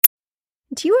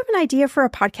Do you have an idea for a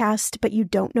podcast, but you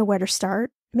don't know where to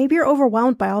start? Maybe you're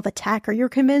overwhelmed by all the tech, or you're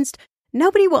convinced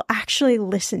nobody will actually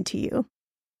listen to you.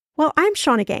 Well, I'm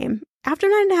Shauna Game. After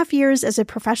 9.5 years as a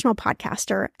professional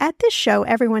podcaster, at this show,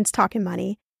 everyone's talking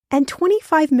money, and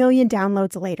 25 million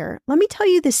downloads later, let me tell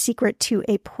you the secret to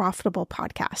a profitable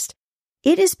podcast.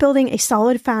 It is building a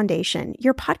solid foundation,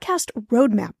 your podcast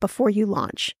roadmap before you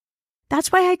launch. That's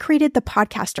why I created the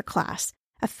Podcaster Class,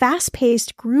 a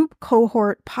fast-paced group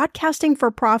cohort podcasting for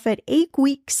profit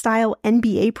 8-week style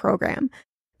MBA program.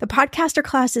 The Podcaster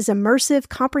Class is immersive,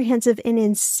 comprehensive, and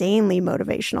insanely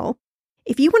motivational.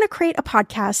 If you want to create a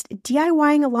podcast,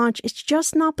 DIYing a launch is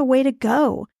just not the way to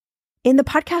go. In the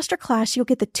Podcaster Class, you'll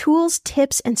get the tools,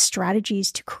 tips, and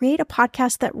strategies to create a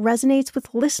podcast that resonates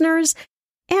with listeners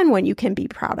and one you can be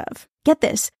proud of. Get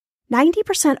this,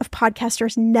 90% of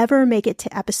podcasters never make it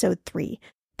to episode 3.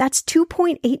 That's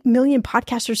 2.8 million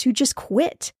podcasters who just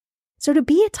quit. So to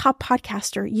be a top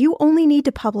podcaster, you only need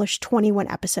to publish 21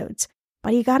 episodes,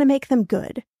 but you got to make them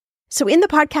good. So in the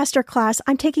Podcaster Class,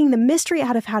 I'm taking the mystery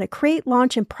out of how to create,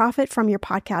 launch, and profit from your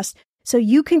podcast so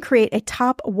you can create a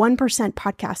top 1%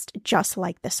 podcast just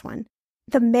like this one.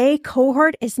 The May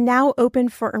cohort is now open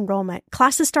for enrollment.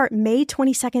 Classes start May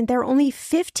 22nd. There are only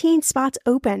 15 spots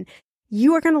open.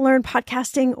 You are going to learn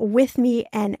podcasting with me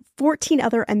and 14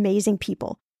 other amazing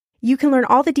people. You can learn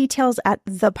all the details at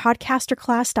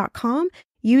thepodcasterclass.com.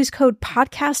 Use code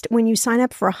PODCAST when you sign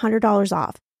up for $100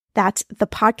 off. That's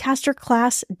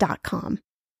thepodcasterclass.com.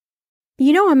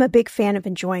 You know I'm a big fan of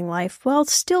enjoying life while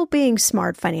still being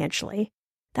smart financially.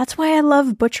 That's why I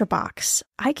love ButcherBox.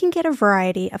 I can get a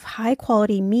variety of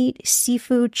high-quality meat,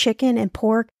 seafood, chicken, and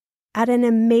pork at an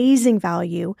amazing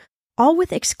value, all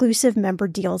with exclusive member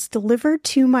deals delivered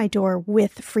to my door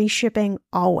with free shipping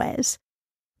always.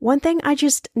 One thing I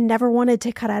just never wanted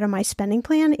to cut out of my spending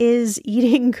plan is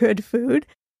eating good food.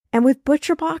 And with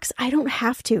ButcherBox, I don't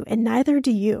have to, and neither do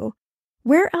you.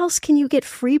 Where else can you get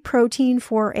free protein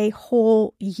for a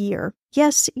whole year?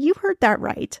 Yes, you heard that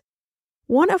right.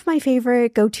 One of my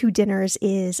favorite go-to dinners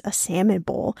is a salmon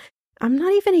bowl. I'm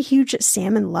not even a huge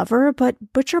salmon lover,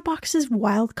 but ButcherBox's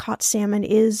wild-caught salmon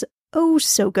is oh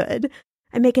so good.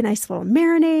 I make a nice little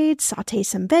marinade, saute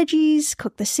some veggies,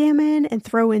 cook the salmon, and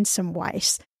throw in some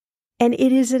rice. And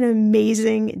it is an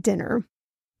amazing dinner.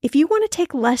 If you want to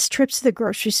take less trips to the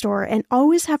grocery store and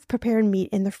always have prepared meat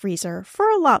in the freezer for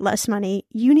a lot less money,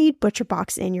 you need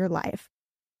ButcherBox in your life.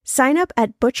 Sign up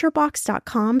at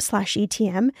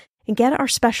butcherbox.com/ETM and get our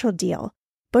special deal.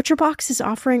 ButcherBox is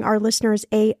offering our listeners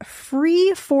a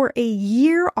free for a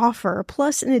year offer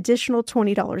plus an additional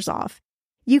 $20 off.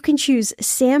 You can choose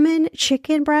salmon,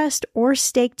 chicken breast, or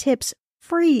steak tips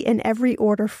free in every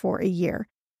order for a year.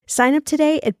 Sign up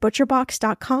today at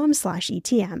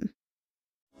butcherbox.com/ETM.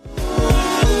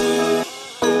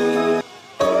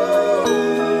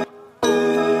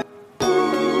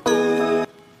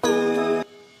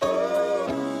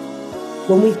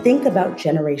 When we think about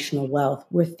generational wealth,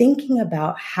 we're thinking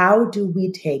about how do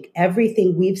we take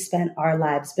everything we've spent our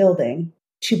lives building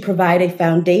to provide a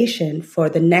foundation for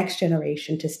the next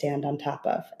generation to stand on top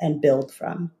of and build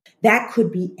from. That could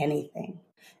be anything.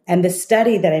 And the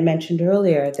study that I mentioned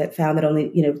earlier that found that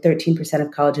only 13% of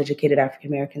college-educated African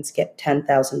Americans get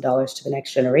 $10,000 to the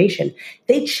next generation,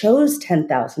 they chose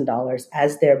 $10,000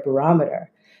 as their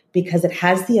barometer because it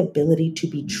has the ability to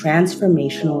be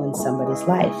transformational in somebody's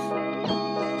life.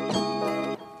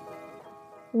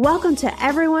 Welcome to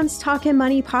Everyone's Talkin'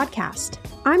 Money podcast.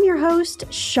 I'm your host,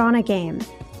 Shauna Game.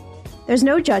 There's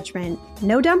no judgment,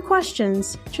 no dumb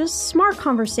questions, just smart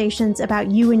conversations about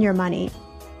you and your money.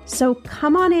 So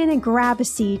come on in and grab a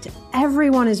seat.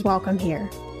 Everyone is welcome here.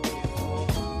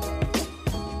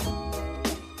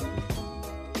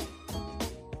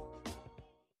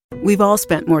 We've all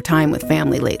spent more time with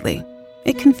family lately.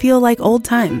 It can feel like old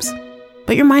times,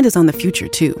 but your mind is on the future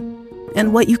too,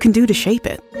 and what you can do to shape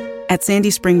it. At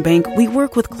Sandy Spring Bank, we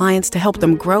work with clients to help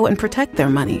them grow and protect their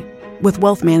money with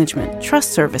wealth management,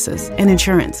 trust services, and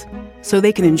insurance, so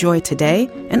they can enjoy today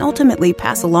and ultimately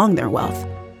pass along their wealth.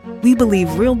 We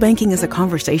believe real banking is a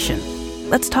conversation.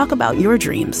 Let's talk about your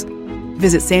dreams.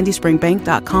 Visit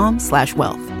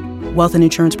sandyspringbank.com/wealth. Wealth and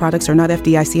insurance products are not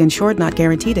FDIC insured, not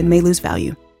guaranteed, and may lose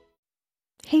value.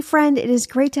 Hey friend, it is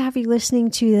great to have you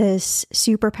listening to this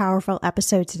super powerful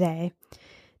episode today.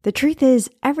 The truth is,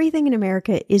 everything in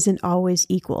America isn't always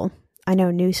equal. I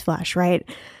know, newsflash, right?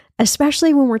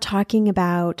 Especially when we're talking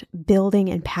about building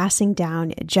and passing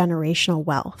down generational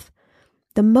wealth.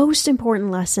 The most important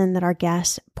lesson that our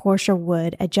guest, Portia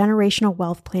Wood, a generational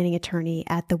wealth planning attorney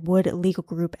at the Wood Legal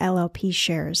Group LLP,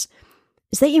 shares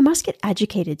is that you must get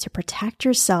educated to protect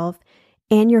yourself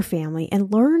and your family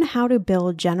and learn how to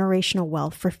build generational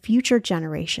wealth for future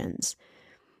generations.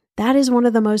 That is one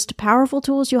of the most powerful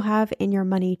tools you'll have in your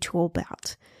money tool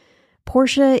belt.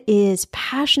 Portia is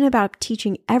passionate about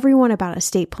teaching everyone about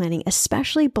estate planning,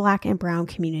 especially Black and Brown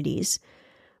communities.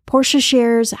 Portia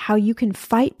shares how you can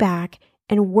fight back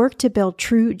and work to build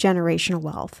true generational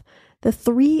wealth, the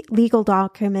 3 legal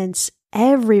documents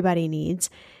everybody needs,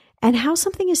 and how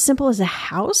something as simple as a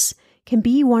house can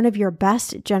be one of your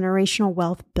best generational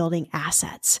wealth building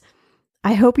assets.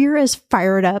 I hope you're as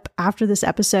fired up after this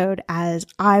episode as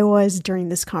I was during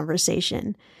this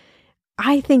conversation.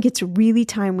 I think it's really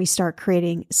time we start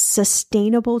creating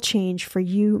sustainable change for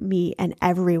you, me, and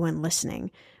everyone listening.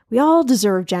 We all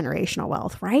deserve generational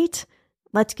wealth, right?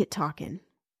 Let's get talking.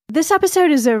 This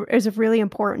episode is a really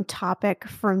important topic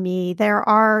for me. There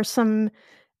are some,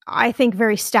 I think,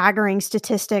 very staggering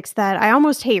statistics that I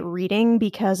almost hate reading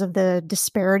because of the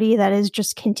disparity that is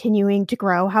just continuing to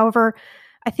grow. However,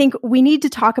 I think we need to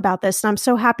talk about this, and I'm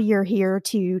so happy you're here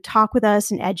to talk with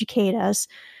us and educate us.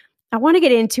 I want to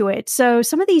get into it. So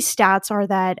some of these stats are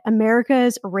that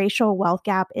America's racial wealth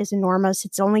gap is enormous.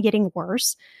 It's only getting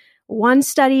worse. One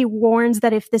study warns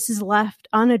that if this is left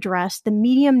unaddressed, the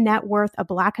median net worth of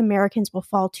Black Americans will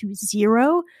fall to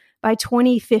 0 by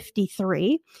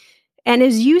 2053. And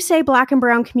as you say, Black and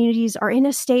Brown communities are in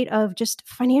a state of just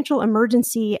financial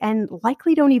emergency and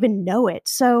likely don't even know it.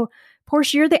 So,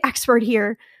 Portia, you're the expert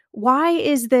here. Why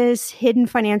is this hidden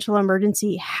financial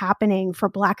emergency happening for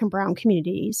Black and Brown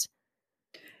communities?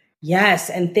 Yes,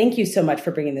 and thank you so much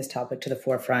for bringing this topic to the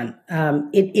forefront.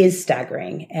 It is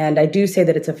staggering, and I do say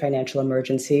that it's a financial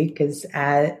emergency because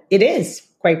it is,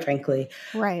 quite frankly.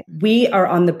 Right. We are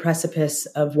on the precipice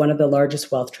of one of the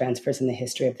largest wealth transfers in the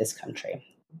history of this country.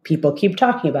 People keep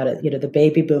talking about it. The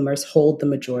baby boomers hold the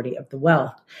majority of the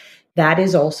wealth. That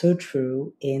is also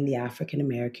true in the African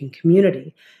American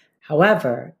community.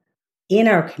 However, in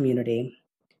our community,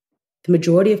 the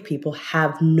majority of people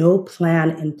have no plan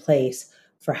in place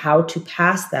for how to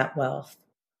pass that wealth,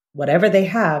 whatever they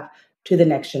have, to the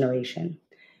next generation.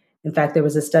 In fact, there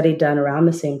was a study done around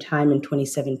the same time in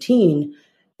 2017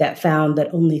 that found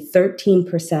that only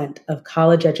 13% of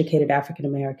college-educated African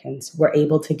Americans were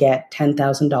able to get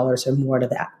 $10,000 or more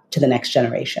to the next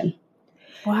generation.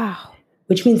 Wow.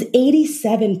 Which means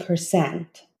 87%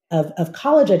 of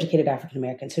college-educated African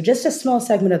Americans, so just a small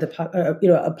segment of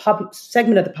the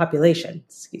segment of the population.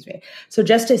 Excuse me. So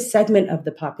just a segment of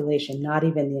the population, not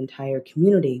even the entire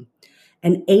community,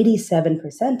 and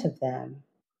 87% of them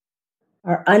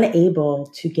are unable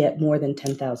to get more than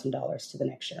 $10,000 to the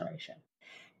next generation.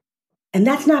 And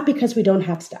that's not because we don't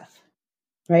have stuff,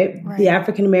 right? The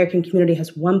African American community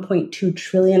has $1.2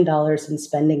 trillion in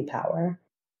spending power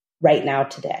right now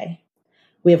today.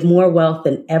 We have more wealth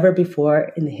than ever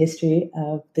before in the history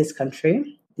of this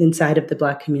country inside of the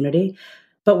Black community,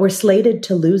 but we're slated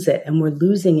to lose it, and we're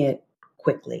losing it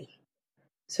quickly.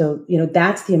 So,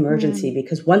 that's the emergency,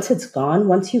 because once it's gone,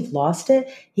 once you've lost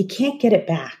it, you can't get it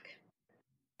back.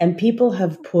 And people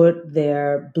have put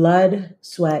their blood,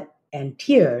 sweat, and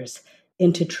tears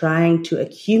into trying to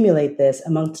accumulate this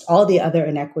amongst all the other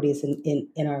inequities in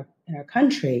our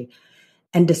country.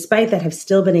 And despite that, have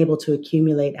still been able to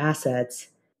accumulate assets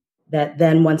that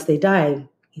then once they die,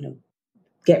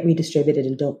 get redistributed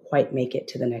and don't quite make it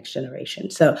to the next generation.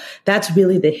 So that's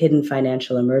really the hidden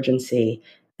financial emergency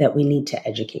that we need to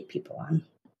educate people on.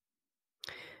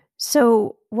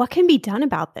 So what can be done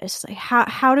about this? Like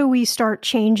how do we start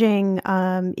changing?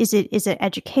 Is it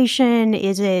education?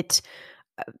 Is it,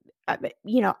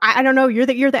 I don't know, you're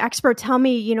the expert. Tell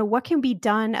me, what can be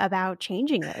done about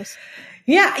changing this?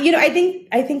 Yeah. I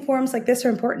think forums like this are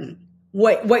important.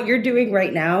 What you're doing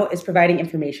right now is providing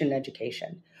information and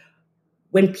education.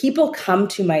 When people come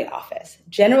to my office,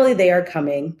 generally they are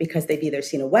coming because they've either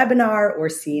seen a webinar or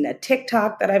seen a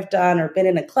TikTok that I've done or been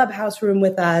in a Clubhouse room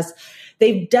with us.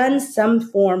 They've done some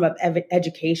form of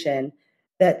education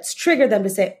that's triggered them to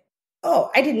say,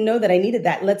 oh, I didn't know that I needed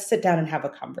that. Let's sit down and have a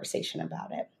conversation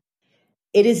about it.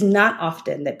 It is not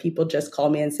often that people just call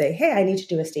me and say, hey, I need to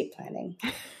do estate planning.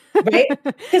 Right?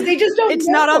 Because they just don't. It's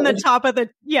know. Not on the top of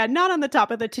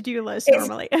the to-do list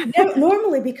normally.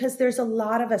 Normally, because there's a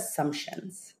lot of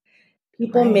assumptions.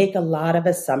 People make a lot of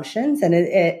assumptions,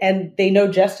 and they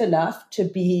know just enough to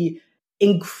be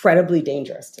incredibly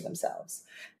dangerous to themselves.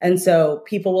 And so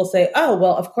people will say, "Oh,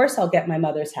 well, of course I'll get my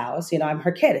mother's house. I'm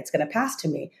her kid. It's going to pass to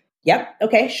me." Yep.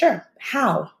 Okay. Sure.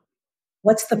 How?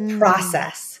 What's the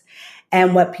process?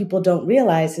 And what people don't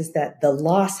realize is that the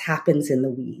loss happens in the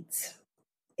weeds.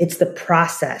 It's the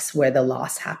process where the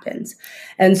loss happens.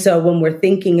 And so when we're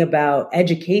thinking about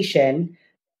education,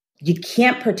 you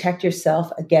can't protect yourself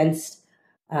against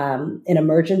an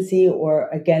emergency or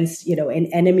against, an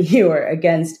enemy or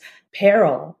against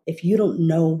peril if you don't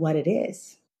know what it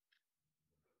is.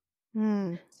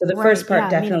 So the first part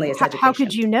definitely is education. How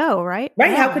could you know, right?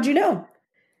 Right. Yeah. How could you know?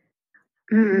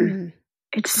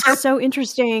 It's so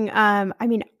interesting.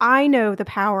 I know the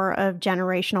power of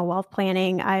generational wealth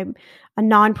planning. I'm a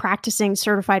non-practicing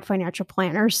certified financial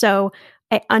planner, so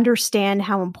I understand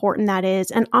how important that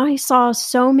is. And I saw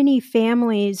so many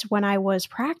families when I was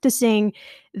practicing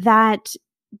that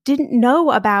didn't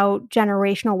know about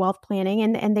generational wealth planning,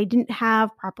 and they didn't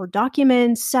have proper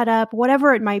documents set up,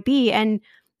 whatever it might be. And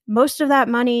most of that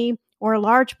money, or a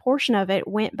large portion of it,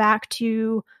 went back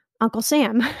to Uncle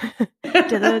Sam,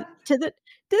 to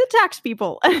the tax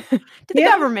people, to the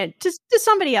government, to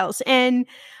somebody else. And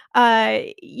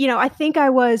I think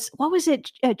what was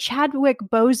it? Chadwick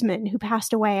Boseman, who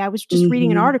passed away. I was just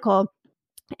reading an article,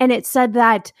 and it said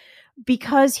that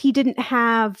because he didn't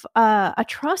have a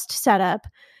trust set up,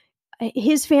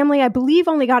 his family, I believe,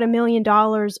 only got $1 million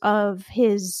of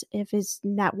his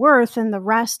net worth, and the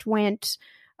rest went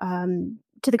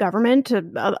to the government,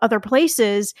 to other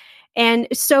places. And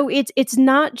so it's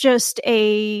not just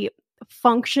a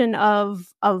function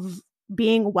of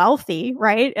being wealthy,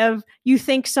 right? Of you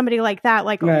think somebody like that,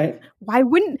 like, right. why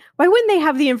wouldn't they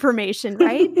have the information,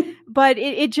 right? But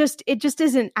it just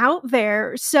isn't out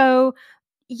there. So,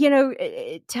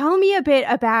 tell me a bit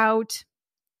about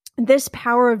this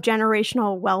power of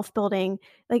generational wealth building.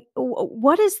 Like,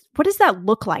 what does that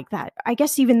look like? That, I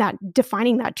guess, even that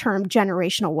defining that term,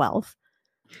 generational wealth.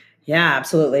 Yeah,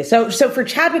 absolutely. So for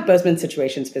Chadwick Boseman's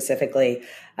situation specifically,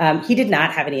 he did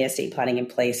not have any estate planning in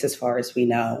place as far as we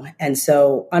know. And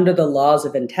so under the laws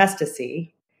of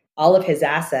intestacy, all of his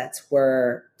assets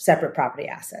were separate property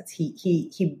assets.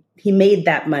 He made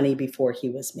that money before he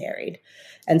was married.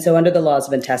 And so under the laws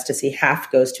of intestacy,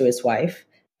 half goes to his wife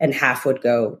and half would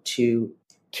go to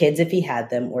kids if he had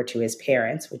them, or to his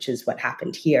parents, which is what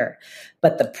happened here.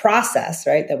 But the process,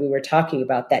 right, that we were talking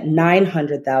about, that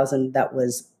 $900,000 that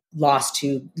was lost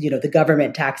to, the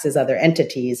government, taxes, other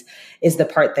entities, is the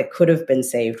part that could have been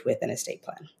saved with an estate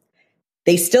plan.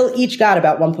 They still each got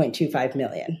about $1.25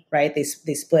 million, right? They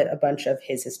split a bunch of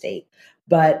his estate,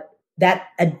 but that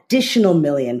additional $1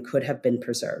 million could have been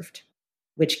preserved,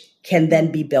 which can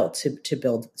then be built to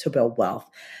build wealth.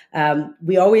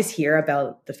 We always hear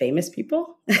about the famous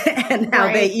people and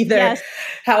how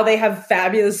how they have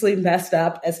fabulously messed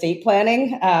up estate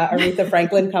planning. Aretha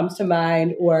Franklin comes to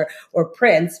mind, or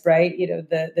Prince, right?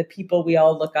 The people we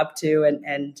all look up to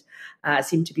and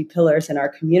seem to be pillars in our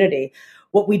community.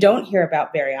 What we don't hear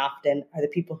about very often are the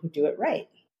people who do it right,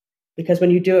 because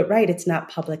when you do it right, it's not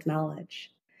public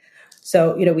knowledge.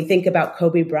 So, we think about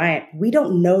Kobe Bryant. We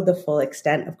don't know the full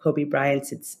extent of Kobe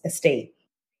Bryant's estate.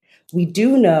 We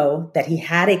do know that he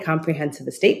had a comprehensive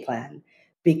estate plan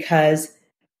because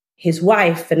his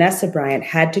wife, Vanessa Bryant,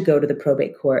 had to go to the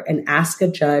probate court and ask a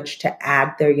judge to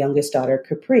add their youngest daughter,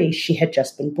 Capri. She had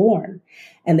just been born,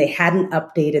 and they hadn't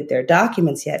updated their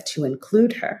documents yet to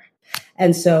include her.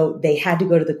 And so they had to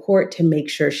go to the court to make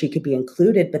sure she could be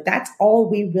included. But that's all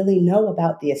we really know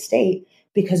about the estate,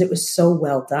 because it was so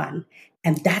well done.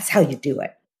 And that's how you do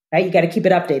it, right? You got to keep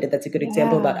it updated. That's a good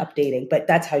example about updating, but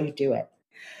that's how you do it.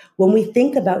 When we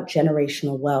think about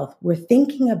generational wealth, we're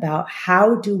thinking about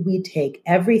how do we take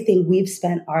everything we've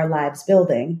spent our lives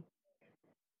building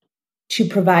to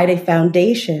provide a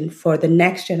foundation for the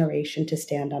next generation to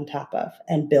stand on top of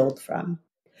and build from.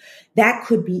 That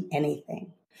could be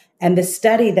anything. And the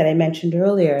study that I mentioned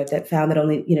earlier that found that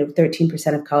only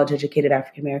 13% of college-educated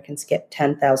African Americans get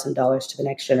 $10,000 to the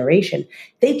next generation,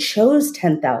 they chose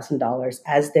 $10,000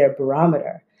 as their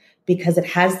barometer because it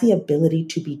has the ability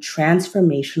to be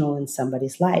transformational in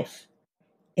somebody's life.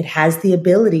 It has the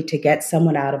ability to get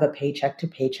someone out of a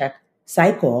paycheck-to-paycheck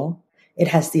cycle. It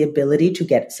has the ability to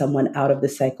get someone out of the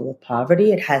cycle of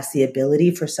poverty. It has the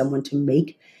ability for someone to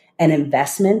make an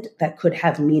investment that could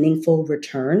have meaningful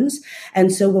returns.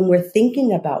 And so when we're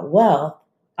thinking about wealth,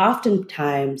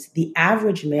 oftentimes the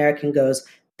average American goes,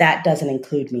 that doesn't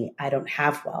include me. I don't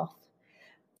have wealth.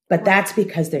 But that's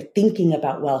because they're thinking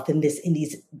about wealth in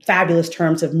these fabulous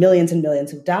terms of millions and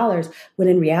millions of dollars, when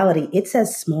in reality, it's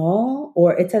as small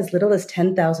or it's as little as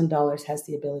 $10,000 has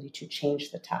the ability to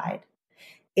change the tide.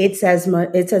 It's as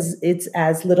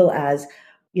little as,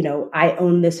 I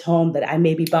own this home that I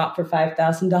maybe bought for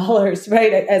 $5,000,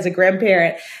 right, as a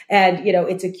grandparent, and,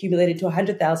 it's accumulated to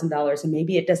 $100,000, and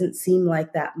maybe it doesn't seem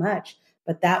like that much,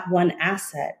 but that one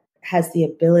asset has the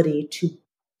ability to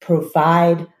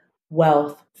provide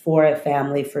wealth for a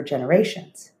family for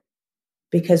generations.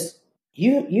 Because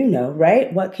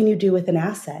right, what can you do with an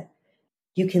asset?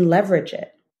 You can leverage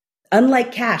it.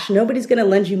 Unlike cash, nobody's going to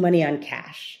lend you money on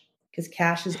cash because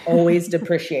cash is always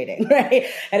depreciating, right?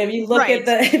 And if you look Right.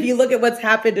 if you look at what's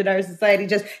happened in our society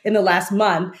just in the last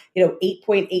month,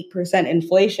 8.8%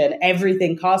 inflation,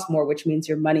 everything costs more, which means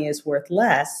your money is worth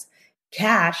less.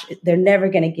 Cash, they're never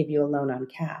going to give you a loan on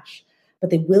cash, but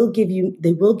they will give you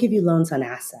loans on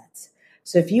assets.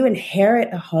 So if you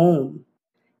inherit a home,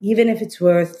 even if it's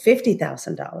worth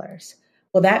 $50,000,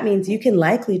 well, that means you can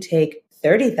likely take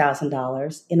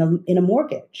 $30,000 in a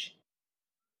mortgage,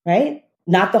 right?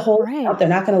 Not the whole amount. They're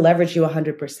not going to leverage you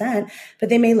 100%, but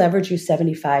they may leverage you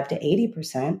 75 to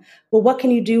 80%. Well, what can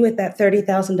you do with that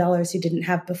 $30,000 you didn't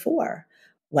have before?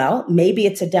 Well, maybe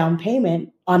it's a down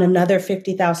payment on another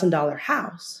 $50,000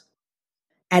 house.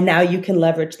 And now you can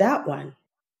leverage that one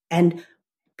and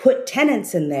put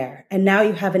tenants in there. And now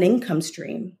you have an income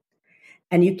stream.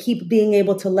 And you keep being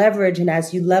able to leverage. And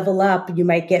as you level up, you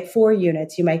might get 4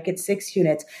 units, you might get 6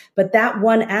 units, but that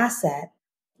one asset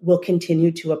will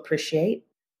continue to appreciate,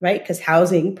 right? Because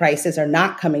housing prices are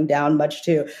not coming down much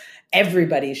to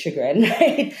everybody's chagrin,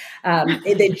 right?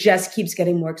 It just keeps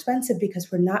getting more expensive because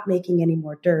we're not making any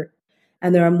more dirt.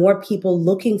 And there are more people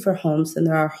looking for homes than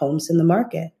there are homes in the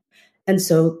market. And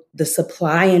so the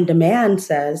supply and demand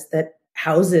says that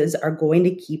houses are going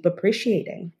to keep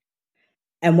appreciating.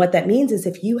 And what that means is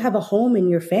if you have a home in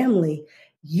your family,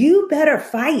 you better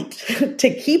fight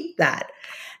to keep that.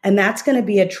 And that's going to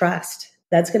be a trust.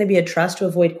 That's going to be a trust to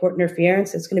avoid court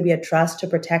interference. It's going to be a trust to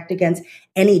protect against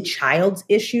any child's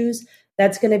issues.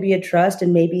 That's going to be a trust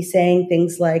and maybe saying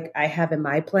things like, I have in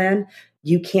my plan,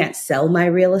 you can't sell my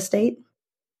real estate,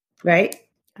 right?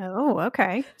 Oh,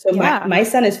 okay. So my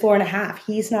son is 4.5.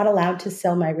 He's not allowed to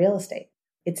sell my real estate.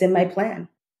 It's in my plan.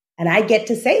 And I get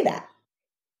to say that.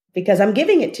 Because I'm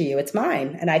giving it to you. It's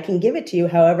mine. And I can give it to you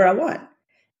however I want.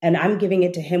 And I'm giving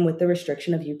it to him with the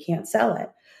restriction of you can't sell it.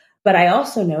 But I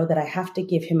also know that I have to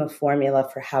give him a formula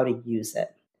for how to use it.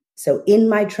 So in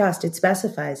my trust, it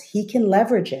specifies he can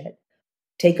leverage it,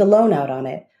 take a loan out on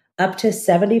it, up to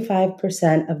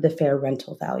 75% of the fair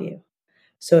rental value.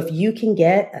 So if you can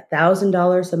get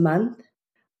 $1,000 a month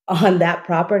on that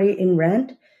property in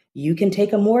rent, you can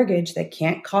take a mortgage that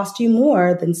can't cost you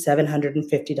more than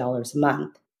 $750 a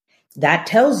month. That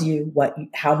tells you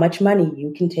how much money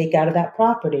you can take out of that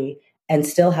property and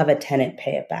still have a tenant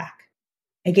pay it back.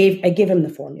 I give him the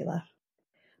formula.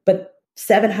 But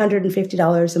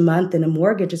 $750 a month in a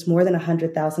mortgage is more than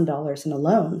 $100,000 in a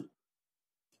loan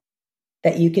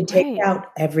that you could take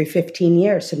out every 15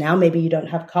 years. So now maybe you don't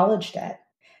have college debt.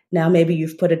 Now maybe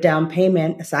you've put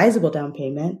a sizable down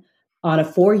payment on a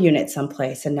 4-unit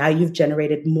someplace, and now you've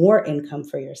generated more income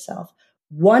for yourself.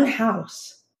 One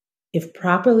house, if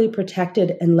properly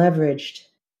protected and leveraged,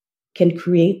 can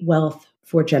create wealth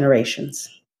for generations.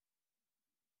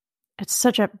 It's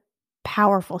such a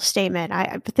powerful statement.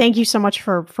 I thank you so much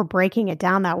for breaking it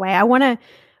down that way. I want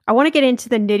to get into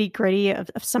the nitty-gritty of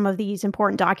some of these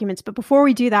important documents, but before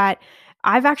we do that,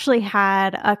 I've actually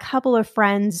had a couple of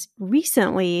friends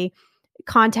recently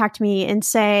contact me and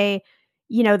say,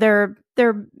 they're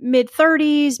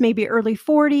mid-30s, maybe early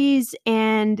 40s,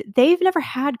 and they've never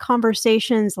had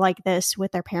conversations like this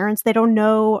with their parents. They don't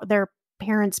know their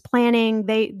parents' planning.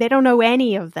 They don't know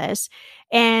any of this.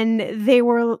 And they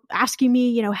were asking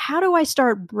me, how do I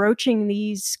start broaching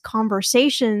these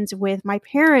conversations with my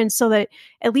parents so that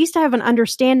at least I have an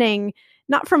understanding,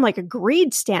 not from like a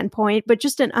greed standpoint, but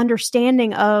just an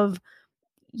understanding of,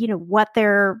 what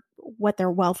their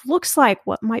wealth looks like,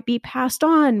 what might be passed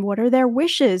on, what are their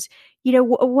wishes,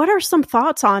 what are some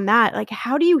thoughts on that? Like,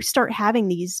 how do you start having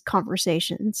these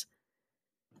conversations?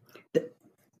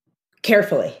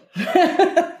 Carefully,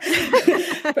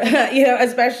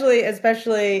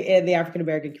 especially in the African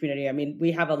American community. I mean,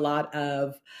 we have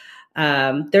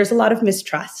there's a lot of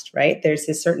mistrust, right? There's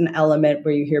this certain element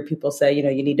where you hear people say, you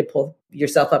need to pull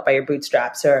yourself up by your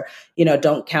bootstraps, or,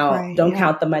 don't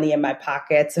count the money in my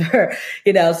pockets, or,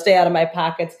 stay out of my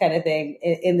pockets kind of thing,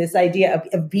 in this idea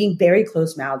of being very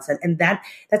close mouths. And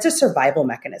that's a survival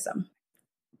mechanism,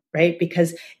 right?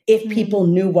 Because if people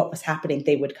knew what was happening,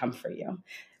 they would come for you.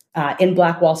 In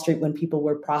Black Wall Street, when people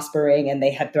were prospering and they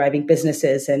had thriving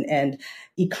businesses and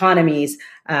economies,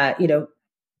 the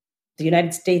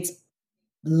United States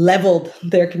leveled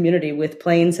their community with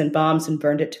planes and bombs and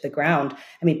burned it to the ground.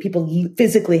 I mean, people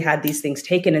physically had these things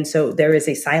taken. And so there is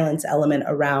a silence element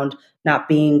around not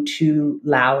being too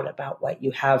loud about what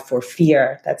you have for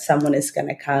fear that someone is going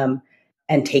to come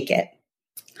and take it.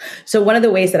 So one of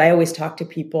the ways that I always talk to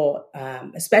people,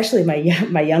 especially my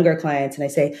younger clients, and I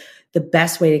say the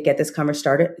best way to get this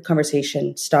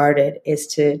conversation started is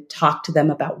to talk to them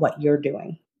about what you're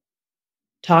doing.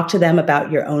 Talk to them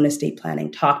about your own estate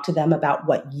planning. Talk to them about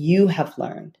what you have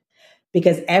learned,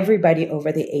 because everybody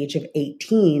over the age of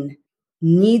 18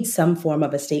 needs some form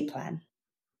of estate plan.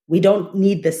 We don't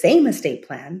need the same estate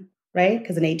plan, right?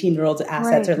 Because an 18-year-old's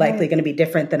assets are likely going to be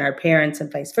different than our parents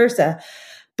and vice versa.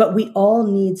 But we all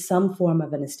need some form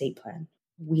of an estate plan.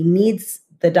 We need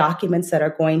the documents that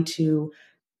are going to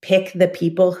pick the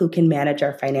people who can manage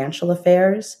our financial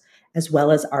affairs as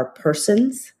well as our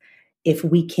persons if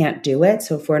we can't do it.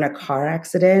 So if we're in a car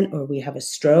accident or we have a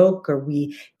stroke or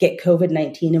we get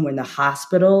COVID-19 and we're in the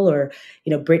hospital, or,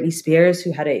 Britney Spears,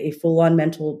 who had a full-on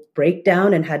mental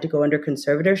breakdown and had to go under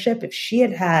conservatorship, if she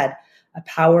had had a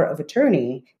power of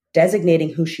attorney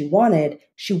designating who she wanted,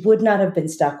 she would not have been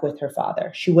stuck with her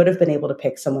father. She would have been able to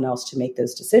pick someone else to make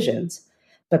those decisions.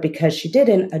 But because she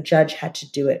didn't, a judge had to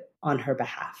do it on her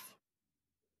behalf.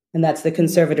 And that's the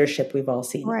conservatorship we've all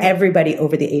seen. Right. Everybody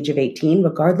over the age of 18,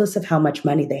 regardless of how much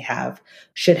money they have,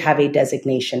 should have a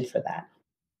designation for that.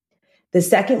 The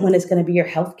second one is going to be your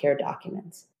healthcare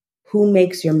documents. Who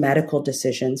makes your medical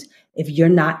decisions if you're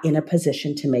not in a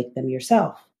position to make them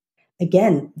yourself?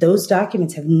 Again, those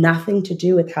documents have nothing to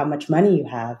do with how much money you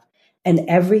have and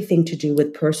everything to do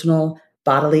with personal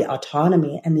bodily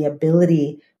autonomy and the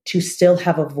ability to still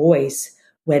have a voice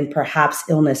when perhaps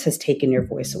illness has taken your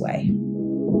voice away.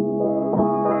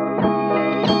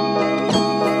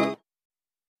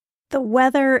 The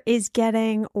weather is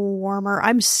getting warmer.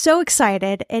 I'm so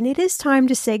excited, and it is time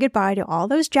to say goodbye to all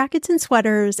those jackets and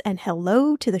sweaters and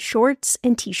hello to the shorts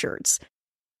and t-shirts.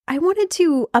 I wanted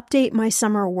to update my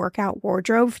summer workout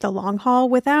wardrobe for the long haul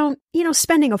without,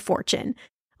 spending a fortune.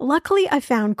 Luckily, I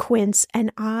found Quince,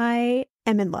 and I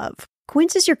am in love.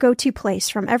 Quince is your go-to place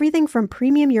from everything from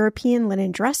premium European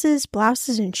linen dresses,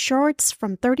 blouses, and shorts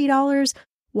from $30,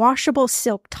 washable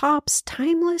silk tops,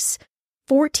 timeless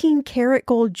 14-karat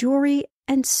gold jewelry,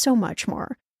 and so much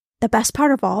more. The best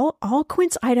part of all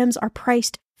Quince items are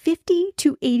priced 50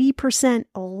 to 80%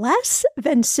 less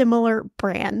than similar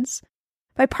brands.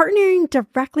 By partnering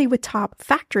directly with top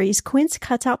factories, Quince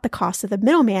cuts out the cost of the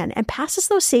middleman and passes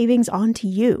those savings on to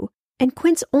you. And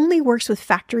Quince only works with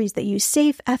factories that use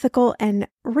safe, ethical, and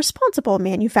responsible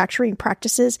manufacturing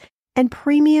practices and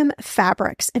premium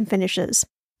fabrics and finishes.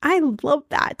 I love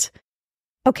that.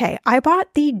 Okay, I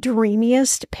bought the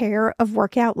dreamiest pair of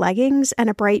workout leggings and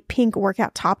a bright pink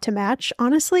workout top to match.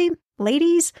 Honestly,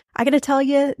 ladies, I gotta tell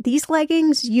you, these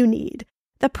leggings you need.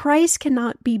 The price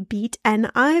cannot be beat,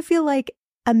 and I feel like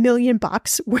 $1 million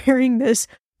wearing this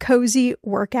cozy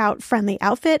workout-friendly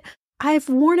outfit. I've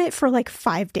worn it for like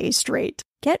 5 days straight.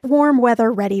 Get warm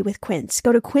weather ready with Quince.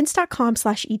 Go to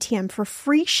quince.com/ETM for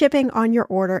free shipping on your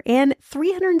order and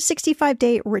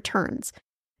 365-day returns.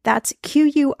 That's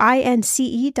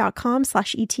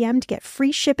QUINCE.com/ETM to get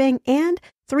free shipping and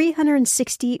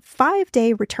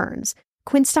 365-day returns.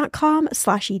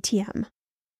 Quince.com/ETM.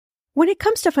 When it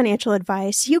comes to financial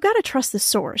advice, you gotta trust the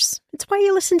source. It's why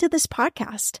you listen to this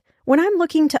podcast. When I'm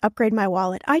looking to upgrade my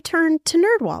wallet, I turn to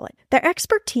NerdWallet. Their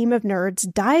expert team of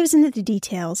nerds dives into the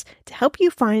details to help you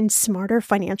find smarter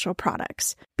financial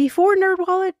products. Before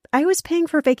NerdWallet, I was paying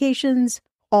for vacations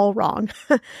all wrong.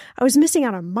 I was missing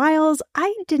out on miles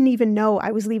I didn't even know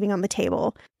I was leaving on the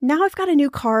table. Now I've got a new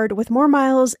card with more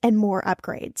miles and more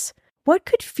upgrades. What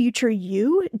could future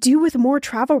you do with more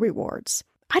travel rewards?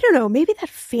 I don't know, maybe that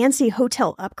fancy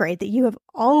hotel upgrade that you have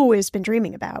always been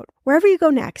dreaming about. Wherever you go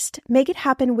next, make it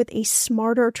happen with a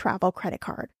smarter travel credit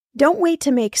card. Don't wait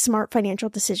to make smart financial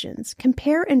decisions.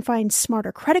 Compare and find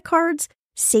smarter credit cards,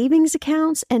 savings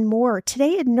accounts, and more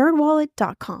today at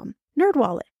nerdwallet.com.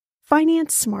 NerdWallet.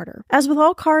 Finance smarter. As with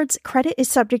all cards, credit is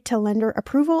subject to lender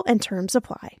approval and terms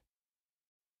apply.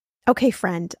 Okay,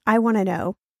 friend, I want to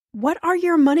know, what are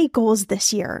your money goals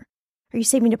this year? Are you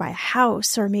saving to buy a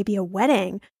house or maybe a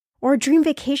wedding or a dream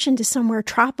vacation to somewhere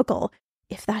tropical?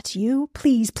 If that's you,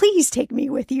 please take me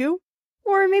with you.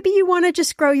 Or maybe you want to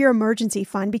just grow your emergency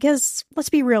fund because, let's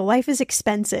be real, life is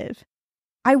expensive.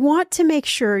 I want to make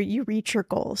sure you reach your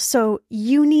goals, so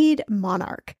you need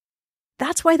Monarch.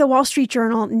 That's why the Wall Street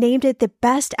Journal named it the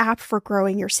best app for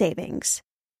growing your savings.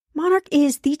 Monarch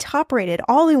is the top-rated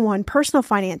all-in-one personal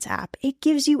finance app. It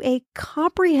gives you a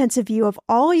comprehensive view of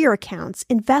all your accounts,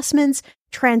 investments,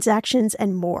 transactions,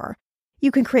 and more.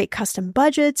 You can create custom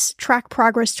budgets, track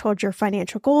progress towards your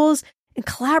financial goals, and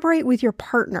collaborate with your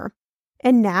partner.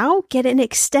 And now, get an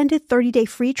extended 30-day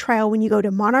free trial when you go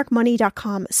to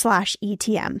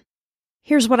monarchmoney.com/ETM.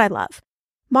 Here's what I love.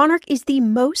 Monarch is the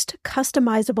most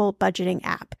customizable budgeting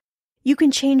app. You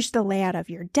can change the layout of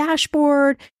your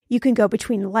dashboard. You can go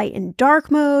between light and dark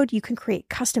mode. You can create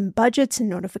custom budgets and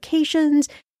notifications.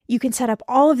 You can set up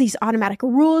all of these automatic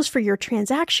rules for your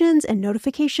transactions and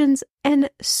notifications and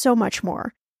so much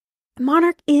more.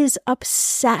 Monarch is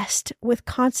obsessed with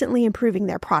constantly improving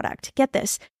their product. Get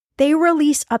this. They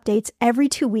release updates every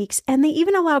 2 weeks, and they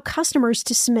even allow customers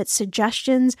to submit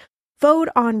suggestions, vote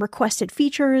on requested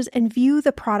features, and view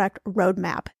the product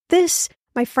roadmap. This,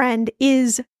 my friend,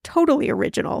 is totally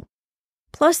original.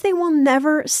 Plus, they will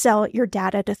never sell your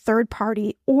data to third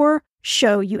party or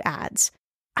show you ads.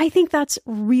 I think that's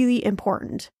really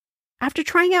important. After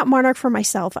trying out Monarch for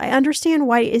myself, I understand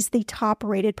why it is the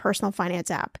top-rated personal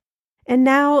finance app. And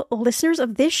now, listeners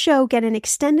of this show get an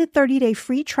extended 30-day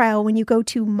free trial when you go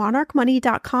to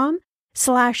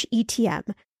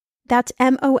monarchmoney.com/ETM. That's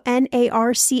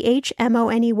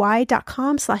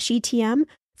monarchmoney.com/ETM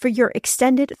for your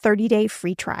extended 30-day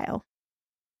free trial.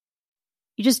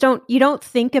 You don't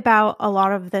think about a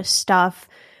lot of this stuff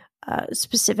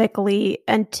specifically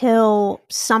until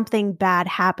something bad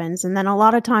happens. And then a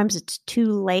lot of times it's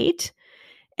too late.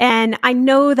 And I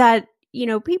know that,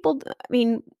 people,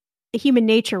 human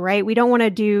nature, right? We don't want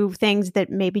to do things that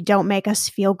maybe don't make us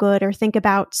feel good or think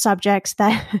about subjects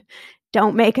that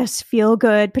don't make us feel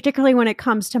good, particularly when it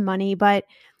comes to money. But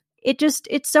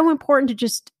it's so important to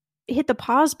just hit the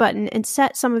pause button and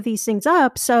set some of these things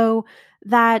up so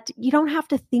that you don't have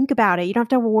to think about it. You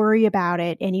don't have to worry about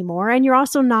it anymore. And you're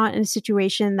also not in a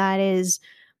situation that is,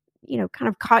 kind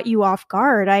of caught you off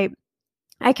guard. I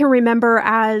can remember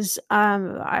as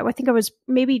I think I was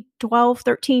maybe 12,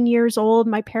 13 years old.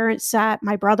 My parents sat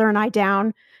my brother and I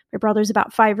down. My brother's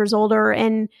about 5 years older,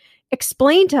 and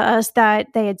explained to us that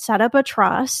they had set up a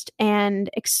trust and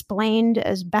explained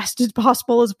as best as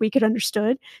possible as we could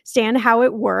understand how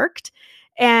it worked,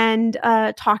 and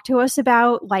talked to us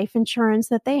about life insurance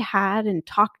that they had, and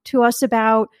talked to us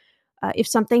about if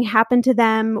something happened to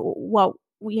them, where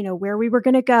we were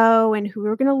going to go and who we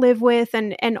were going to live with,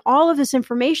 and all of this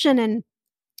information. And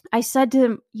I said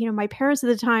to, my parents at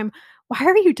the time, why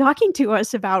are you talking to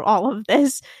us about all of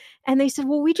this? And they said,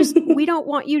 well, we don't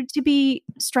want you to be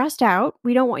stressed out.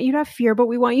 We don't want you to have fear, but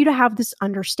we want you to have this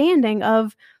understanding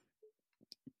of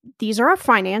these are our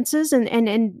finances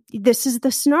and this is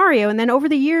the scenario. And then over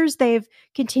the years, they've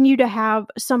continued to have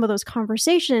some of those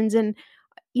conversations. And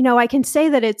I can say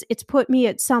that it's put me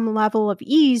at some level of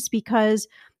ease because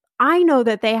I know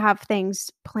that they have things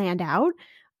planned out.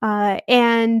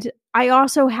 And I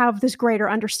also have this greater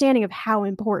understanding of how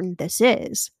important this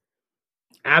is.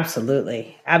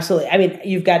 Absolutely. Absolutely.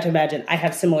 You've got to imagine, I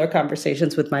have similar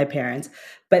conversations with my parents,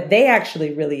 but they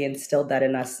actually really instilled that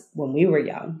in us when we were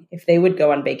young. If they would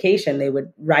go on vacation, they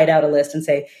would write out a list and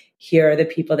say, here are the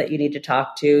people that you need to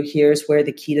talk to. Here's where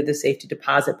the key to the safety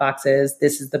deposit box is.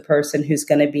 This is the person who's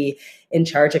going to be in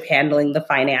charge of handling the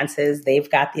finances.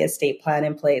 They've got the estate plan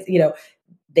in place.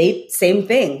 Same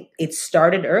thing. It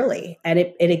started early, and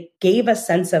it gave a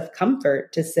sense of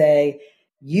comfort to say,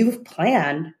 you've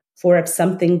planned for if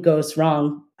something goes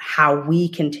wrong, how we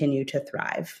continue to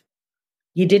thrive.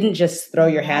 You didn't just throw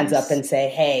your hands up and say,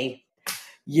 hey,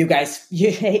 you guys,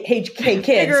 hey kids,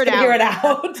 figure it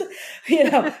out.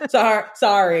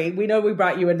 Sorry. We know we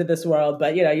brought you into this world,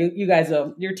 but you guys,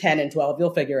 you're 10 and 12. You'll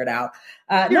figure it out.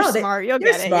 You're smart. You're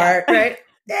smart, yeah. Right?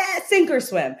 Yeah, sink or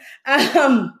swim.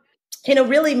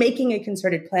 Really making a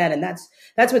concerted plan. And that's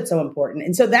what's so important.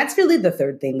 And so that's really the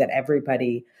third thing that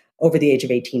everybody over the age of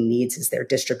 18 needs is their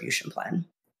distribution plan,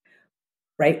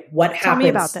 right? What happens? Tell me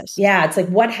about this. Yeah. It's like,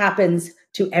 what happens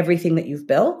to everything that you've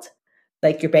built?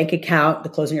 Like your bank account, the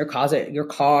clothes in your closet, your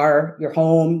car, your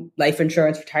home, life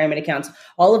insurance, retirement accounts,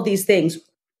 all of these things.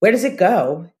 Where does it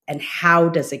go and how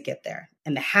does it get there?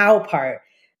 And the how part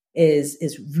is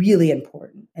really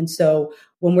important. And so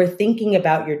when we're thinking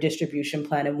about your distribution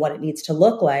plan and what it needs to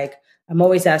look like, I'm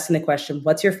always asking the question,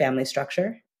 what's your family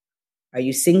structure? Are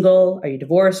you single? Are you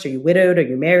divorced? Are you widowed? Are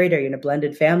you married? Are you in a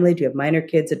blended family? Do you have minor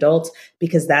kids, adults?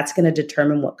 Because that's going to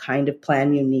determine what kind of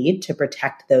plan you need to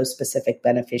protect those specific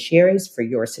beneficiaries for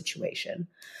your situation.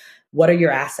 What are your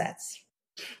assets?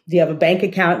 Do you have a bank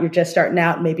account? You're just starting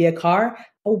out, maybe a car?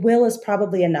 A will is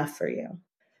probably enough for you.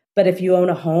 But if you own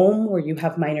a home or you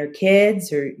have minor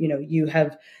kids or, you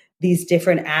have these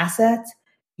different assets,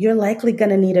 you're likely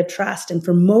going to need a trust. And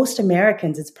for most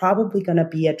Americans, it's probably going to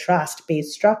be a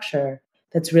trust-based structure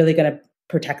that's really going to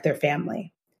protect their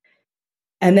family.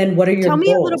 And then what are your goals?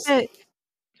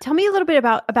 Tell me a little bit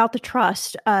about the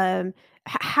trust.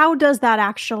 How does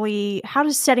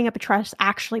setting up a trust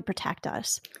actually protect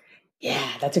us?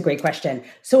 Yeah, that's a great question.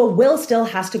 So a will still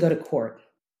has to go to court.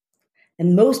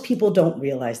 And most people don't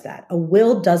realize that. A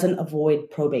will doesn't avoid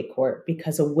probate court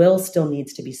because a will still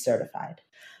needs to be certified.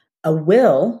 A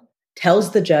will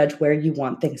tells the judge where you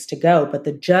want things to go, but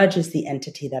the judge is the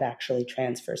entity that actually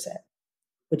transfers it,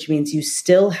 which means you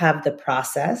still have the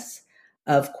process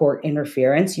of court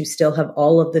interference. You still have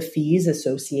all of the fees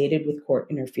associated with court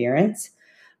interference.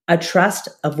 A trust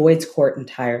avoids court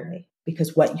entirely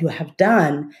because what you have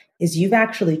done is you've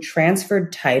actually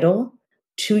transferred title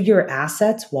to your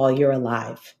assets while you're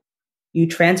alive. You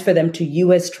transfer them to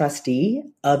you as trustee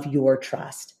of your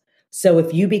trust. So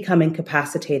if you become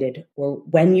incapacitated or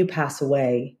when you pass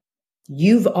away,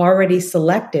 you've already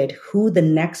selected who the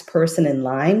next person in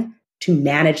line to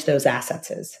manage those assets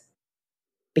is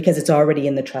because it's already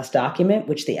in the trust document,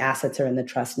 which the assets are in the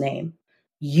trust name.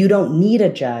 You don't need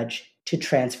a judge to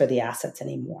transfer the assets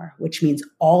anymore, which means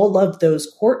all of those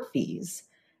court fees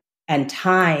and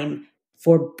time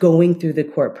for going through the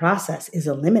court process is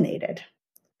eliminated.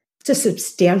 It's a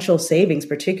substantial savings,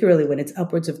 particularly when it's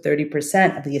upwards of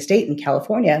 30% of the estate in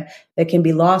California that can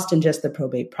be lost in just the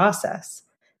probate process.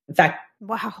 In fact,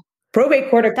 wow,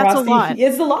 probate court across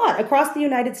is a lot across the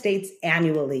United States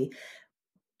annually.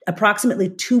 Approximately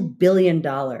 $2 billion,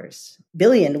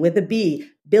 billion with a B,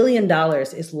 $1 billion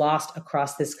is lost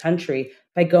across this country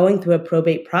by going through a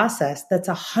probate process that's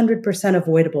 100%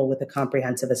 avoidable with a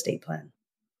comprehensive estate plan.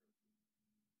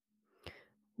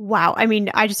 Wow. I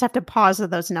mean, I just have to pause at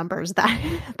those numbers.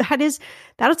 That is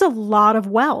a lot of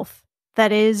wealth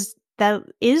that is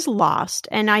lost.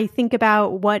 And I think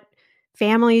about what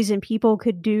families and people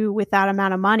could do with that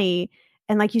amount of money.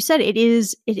 And like you said, it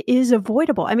is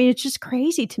avoidable. I mean, it's just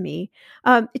crazy to me.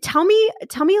 Tell me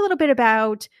a little bit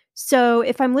about, so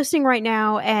if I'm listening right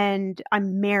now and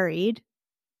I'm married,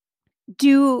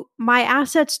 do my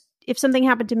assets, if something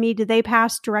happened to me, do they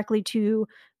pass directly to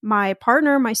my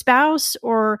partner, my spouse,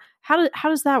 or how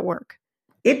does that work?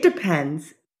 It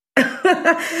depends.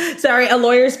 Sorry, a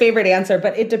lawyer's favorite answer,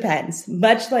 but it depends.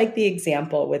 Much like the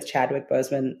example with Chadwick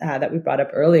Boseman that we brought up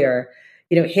earlier,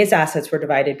 his assets were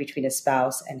divided between his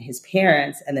spouse and his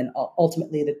parents, and then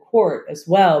ultimately the court as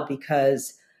well,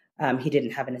 because he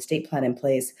didn't have an estate plan in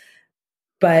place.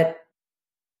 But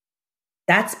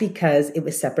that's because it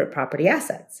was separate property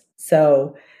assets.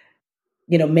 So,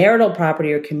 marital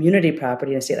property or community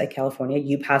property in a state like California,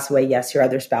 you pass away, yes, your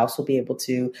other spouse will be able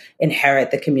to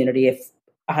inherit the community if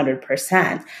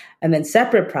 100%. And then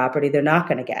separate property, they're not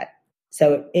going to get.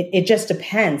 So it just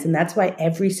depends. And that's why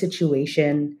every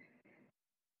situation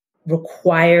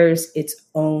requires its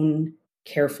own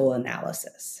careful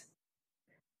analysis.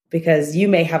 Because you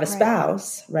may have a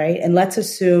spouse, right? And let's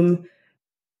assume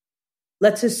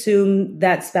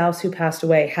that spouse who passed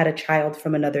away had a child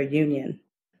from another union.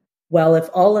 Well, if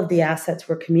all of the assets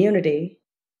were community,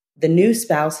 the new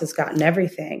spouse has gotten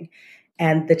everything.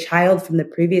 And the child from the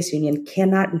previous union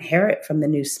cannot inherit from the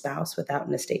new spouse without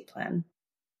an estate plan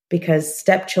because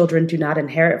stepchildren do not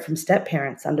inherit from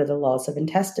stepparents under the laws of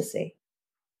intestacy.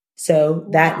 So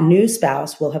that new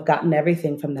spouse will have gotten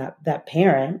everything from that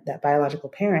parent, that biological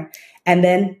parent, and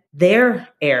then their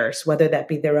heirs, whether that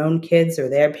be their own kids or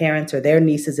their parents or their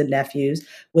nieces and nephews,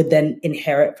 would then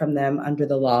inherit from them under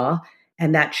the law.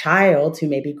 And that child who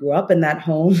maybe grew up in that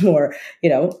home or,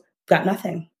 got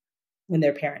nothing when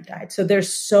their parent died. So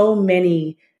there's so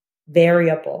many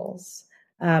variables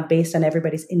based on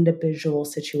everybody's individual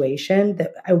situation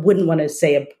that I wouldn't want to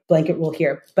say a blanket rule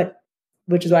here, but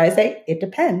which is why I say it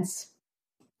depends.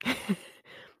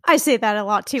 I say that a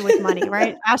lot too with money,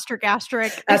 right? Asterisk,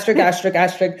 asterisk. Asterisk, asterisk,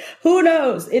 asterisk. Who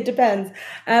knows? It depends.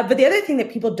 But the other thing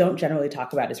that people don't generally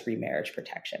talk about is remarriage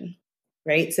protection,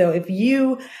 right? So if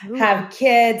you have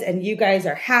kids and you guys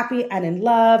are happy and in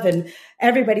love and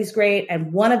everybody's great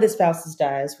and one of the spouses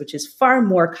dies, which is far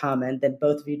more common than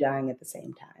both of you dying at the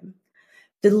same time,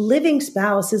 the living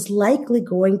spouse is likely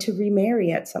going to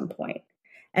remarry at some point.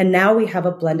 And now we have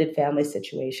a blended family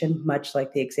situation, much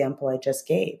like the example I just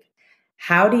gave.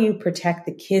 How do you protect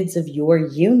the kids of your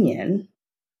union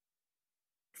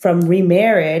from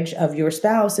remarriage of your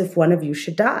spouse if one of you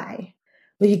should die?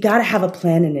 Well, you got to have a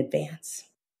plan in advance.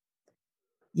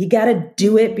 You got to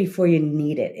do it before you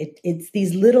need it. It's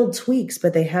these little tweaks,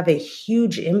 but they have a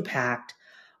huge impact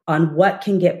on what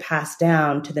can get passed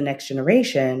down to the next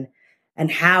generation and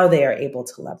how they are able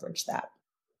to leverage that.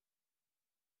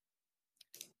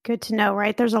 Good to know,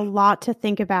 right? There's a lot to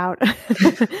think about.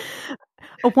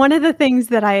 One of the things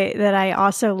that I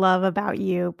also love about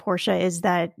you, Portia, is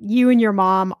that you and your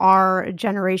mom are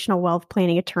generational wealth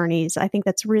planning attorneys. I think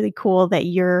that's really cool that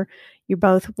you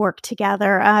both work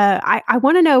together. I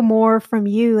want to know more from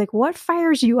you. Like, what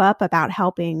fires you up about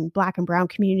helping Black and Brown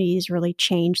communities really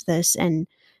change this and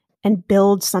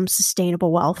build some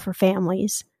sustainable wealth for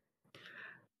families?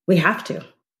 We have to.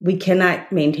 We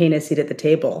cannot maintain a seat at the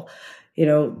table.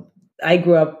 I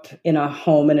grew up in a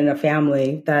home and in a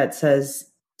family that says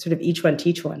sort of each one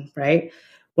teach one, right?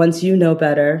 Once you know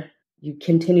better, you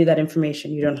continue that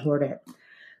information, you don't hoard it.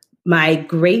 My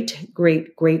great,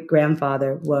 great, great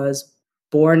grandfather was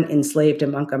born enslaved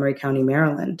in Montgomery County,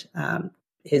 Maryland.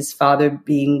 His father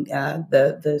being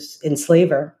the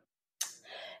enslaver.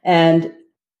 And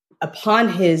upon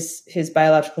his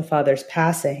biological father's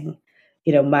passing,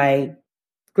 my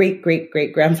great, great,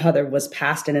 great grandfather was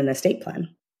passed in an estate plan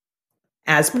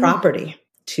as property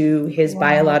to his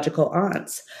biological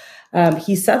aunts.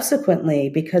 He subsequently,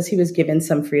 because he was given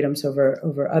some freedoms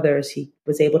over others, he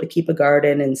was able to keep a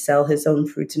garden and sell his own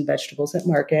fruits and vegetables at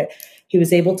market. He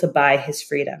was able to buy his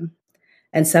freedom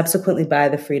and subsequently buy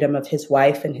the freedom of his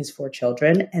wife and his 4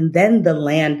 children, and then the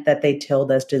land that they tilled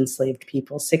as enslaved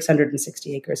people,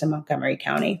 660 acres in Montgomery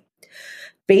County.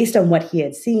 Based on what he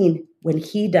had seen, when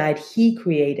he died, he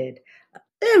created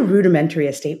a rudimentary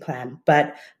estate plan,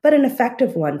 but an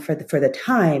effective one for the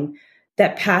time,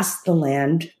 that passed the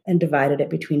land and divided it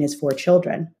between his 4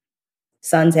 children,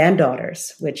 sons and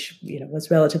daughters, which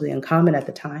was relatively uncommon at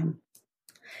the time.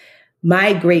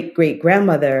 My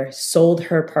great-great-grandmother sold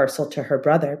her parcel to her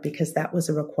brother because that was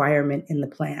a requirement in the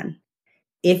plan.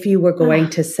 If you were going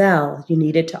to sell, you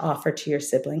needed to offer to your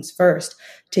siblings first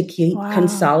to keep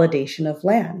consolidation of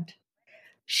land.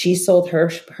 She sold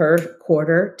her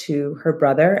quarter to her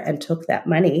brother and took that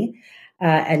money,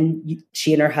 and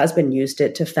she and her husband used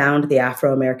it to found the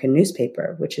Afro-American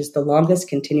newspaper, which is the longest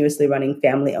continuously running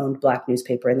family-owned Black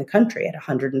newspaper in the country at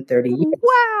 130 years.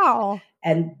 Wow.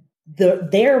 And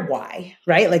their why,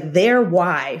 right? Like their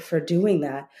why for doing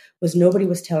that was nobody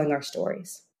was telling our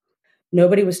stories.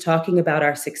 Nobody was talking about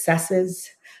our successes,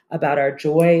 about our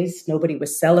joys. Nobody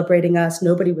was celebrating us.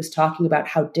 Nobody was talking about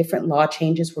how different law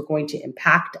changes were going to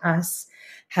impact us,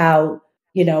 how,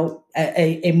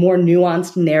 a more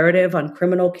nuanced narrative on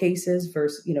criminal cases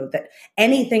versus, that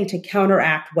anything to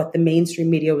counteract what the mainstream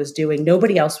media was doing.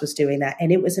 Nobody else was doing that.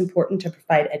 And it was important to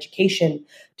provide education,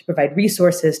 to provide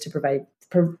resources, to provide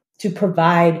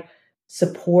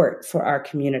support for our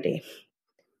community.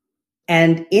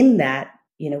 And in that,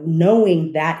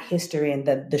 knowing that history and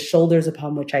the shoulders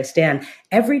upon which I stand,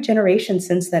 every generation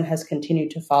since then has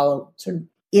continued to follow sort of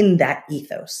in that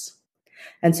ethos.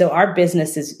 And so our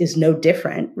business is no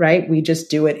different, right? We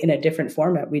just do it in a different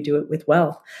format. We do it with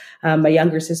wealth. My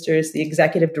younger sister is the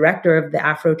executive director of the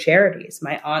Afro Charities.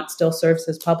 My aunt still serves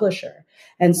as publisher.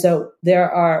 And so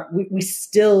we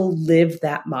still live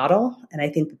that model. And I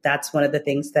think that's one of the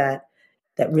things that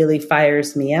really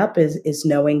fires me up is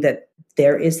knowing that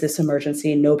there is this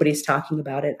emergency. Nobody's talking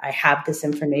about it. I have this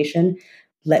information.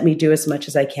 Let me do as much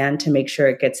as I can to make sure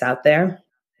it gets out there.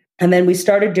 And then we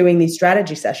started doing these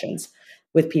strategy sessions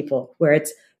with people where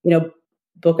it's,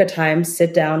 book a time,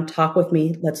 sit down, talk with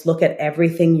me. Let's look at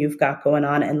everything you've got going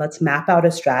on and let's map out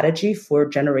a strategy for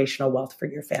generational wealth for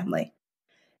your family.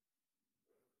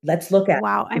 Let's look at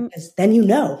it, because then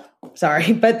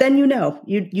but then you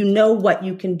know what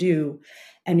you can do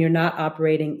and you're not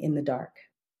operating in the dark.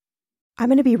 I'm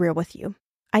going to be real with you.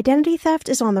 Identity theft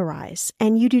is on the rise,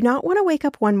 and you do not want to wake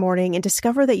up one morning and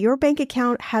discover that your bank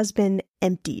account has been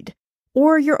emptied,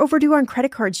 or you're overdue on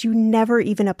credit cards you never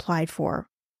even applied for.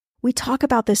 We talk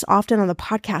about this often on the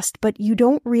podcast, but you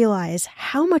don't realize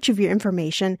how much of your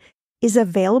information is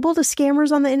available to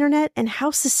scammers on the internet and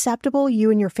how susceptible you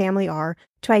and your family are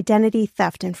to identity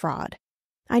theft and fraud.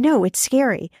 I know it's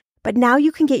scary, but now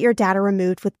you can get your data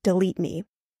removed with Delete Me.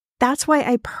 That's why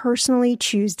I personally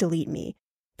choose Delete Me.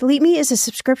 Delete Me is a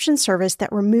subscription service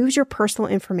that removes your personal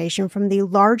information from the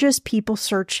largest people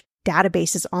search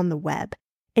databases on the web,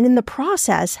 and in the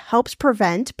process helps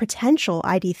prevent potential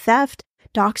ID theft,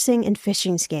 doxing, and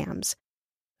phishing scams.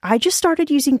 I just started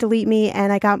using Delete Me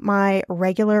and I got my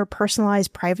regular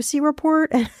personalized privacy report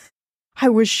and I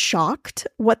was shocked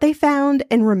what they found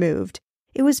and removed.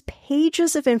 It was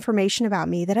pages of information about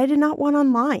me that I did not want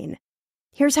online.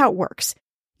 Here's how it works.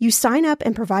 You sign up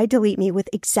and provide Delete Me with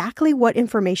exactly what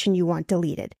information you want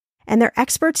deleted, and their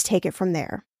experts take it from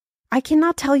there. I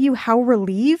cannot tell you how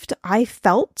relieved I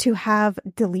felt to have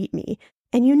Delete Me.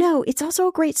 And it's also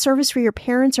a great service for your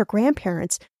parents or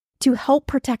grandparents to help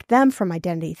protect them from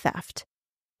identity theft.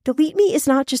 Delete Me is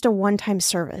not just a one-time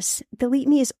service. Delete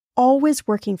Me is always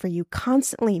working for you,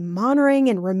 constantly monitoring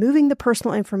and removing the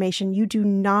personal information you do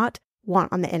not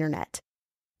want on the internet.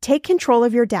 Take control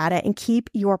of your data and keep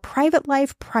your private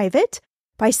life private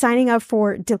by signing up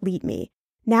for Delete Me,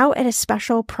 now at a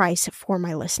special price for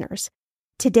my listeners.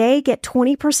 Today, get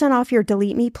 20% off your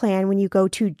Delete Me plan when you go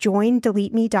to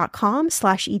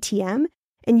joindeleteme.com/ETM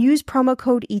and use promo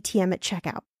code ETM at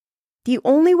checkout. The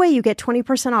only way you get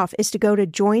 20% off is to go to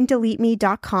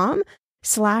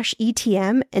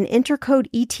joindeleteme.com/ETM and enter code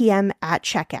ETM at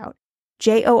checkout.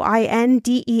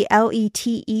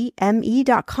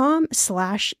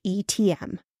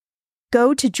 JOINDELETEME.com/ETM.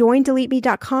 Go to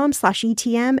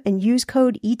joindeleteme.com/ETM and use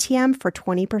code ETM for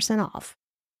 20% off.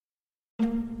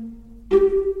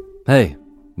 Hey,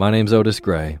 my name's Otis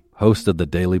Gray, host of the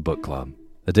Daily Book Club,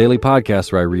 a daily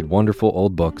podcast where I read wonderful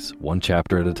old books one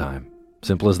chapter at a time.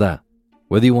 Simple as that.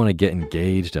 Whether you want to get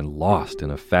engaged and lost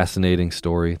in a fascinating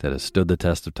story that has stood the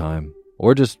test of time,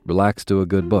 or just relax to a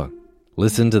good book,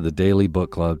 listen to the Daily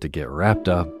Book Club to get wrapped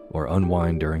up or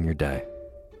unwind during your day.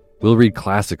 We'll read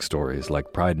classic stories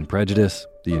like Pride and Prejudice,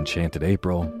 The Enchanted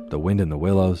April, The Wind in the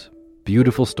Willows,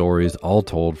 beautiful stories all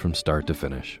told from start to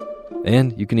finish.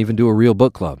 And you can even do a real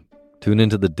book club. Tune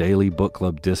into the Daily Book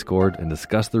Club Discord and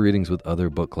discuss the readings with other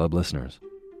book club listeners.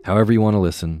 However you want to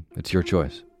listen, it's your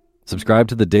choice. Subscribe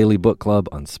to the Daily Book Club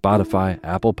on Spotify,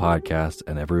 Apple Podcasts,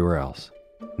 and everywhere else.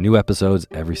 New episodes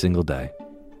every single day.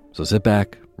 So sit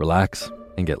back, relax,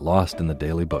 and get lost in the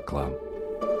Daily Book Club.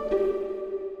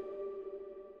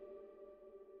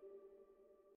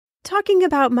 Talking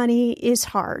about money is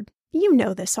hard. You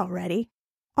know this already.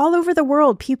 All over the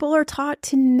world, people are taught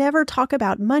to never talk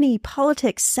about money,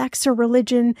 politics, sex, or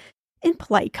religion in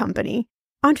polite company.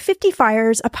 On 50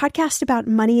 Fires, a podcast about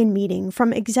money and meaning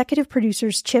from executive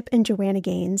producers Chip and Joanna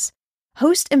Gaines,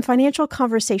 host and financial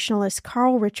conversationalist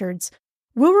Carl Richards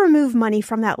will remove money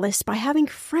from that list by having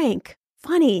frank,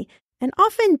 funny, and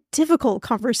often difficult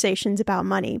conversations about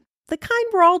money, the kind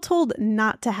we're all told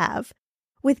not to have,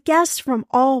 with guests from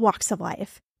all walks of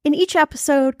life. In each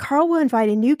episode, Carl will invite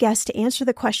a new guest to answer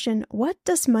the question, what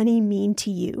does money mean to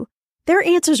you? Their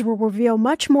answers will reveal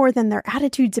much more than their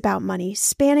attitudes about money,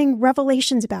 spanning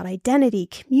revelations about identity,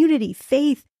 community,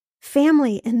 faith,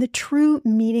 family, and the true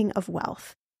meaning of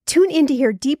wealth. Tune in to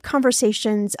hear deep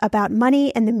conversations about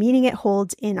money and the meaning it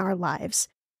holds in our lives.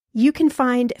 You can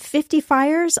find 50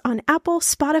 Fires on Apple,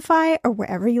 Spotify, or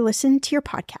wherever you listen to your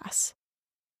podcasts.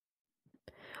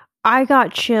 I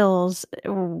got chills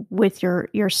with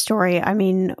your story. I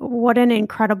mean, what an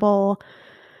incredible,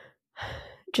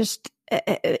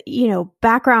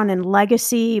 background and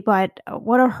legacy, but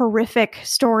what a horrific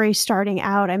story starting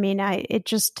out. I mean, my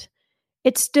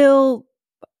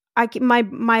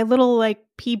little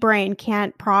pea brain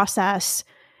can't process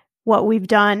what we've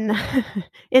done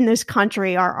in this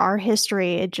country, our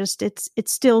history.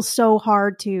 It's still so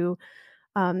hard to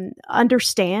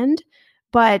understand,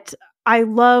 but I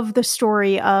love the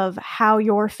story of how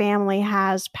your family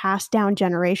has passed down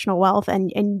generational wealth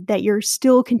and that you're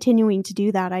still continuing to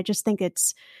do that. I just think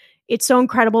it's so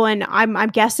incredible. And I'm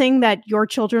guessing that your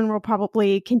children will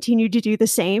probably continue to do the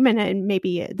same and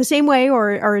maybe the same way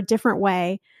or a different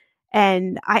way.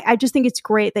 And I just think it's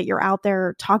great that you're out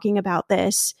there talking about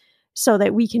this so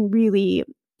that we can really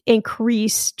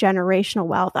increase generational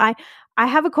wealth. I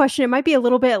have a question. It might be a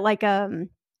little bit like the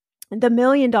 $1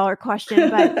 million question,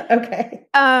 but okay.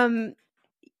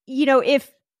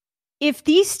 If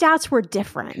these stats were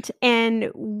different and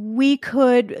we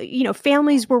could,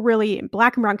 families were really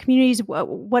Black and brown communities,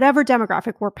 whatever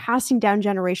demographic, were passing down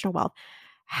generational wealth,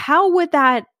 how would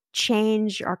that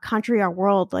change our country, our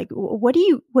world? Like, what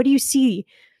do you see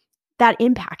that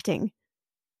impacting?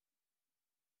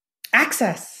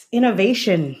 Access,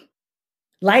 innovation,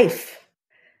 life.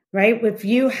 Right? If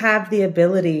you have the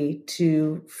ability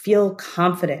to feel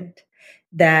confident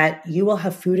that you will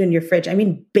have food in your fridge, I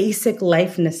mean, basic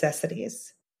life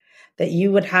necessities, that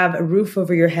you would have a roof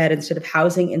over your head instead of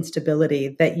housing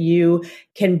instability, that you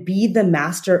can be the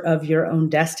master of your own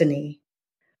destiny,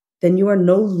 then you are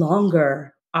no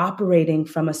longer operating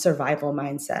from a survival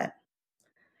mindset.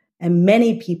 And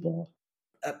many people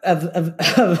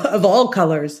of all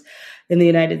colors in the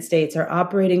United States are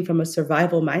operating from a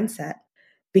survival mindset.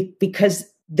 Because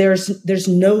there's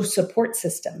no support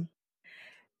system.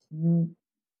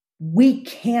 We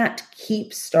can't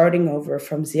keep starting over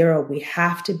from zero. We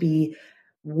have to be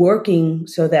working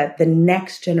so that the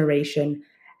next generation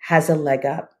has a leg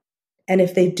up. And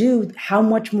if they do, how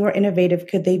much more innovative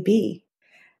could they be?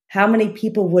 How many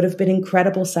people would have been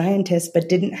incredible scientists but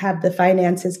didn't have the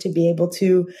finances to be able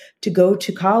to go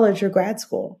to college or grad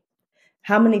school?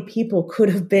 How many people could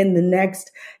have been the next,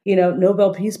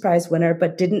 Nobel Peace Prize winner,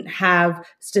 but didn't have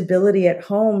stability at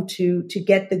home to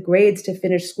get the grades to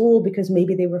finish school because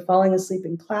maybe they were falling asleep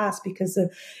in class because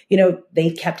of, they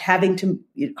kept having to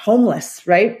homeless,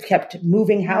 right? Kept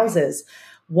moving houses.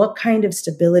 What kind of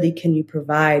stability can you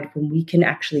provide when we can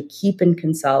actually keep and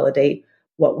consolidate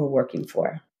what we're working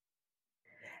for?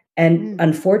 And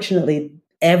unfortunately,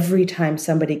 every time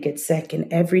somebody gets sick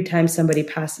and every time somebody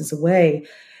passes away,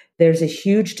 there's a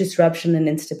huge disruption and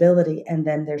instability, and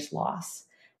then there's loss.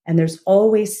 And there's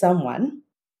always someone,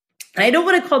 and I don't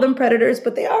want to call them predators,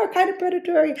 but they are kind of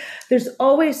predatory. There's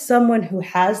always someone who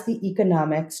has the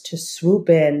economics to swoop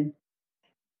in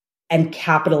and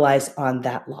capitalize on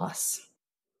that loss.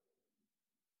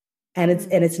 And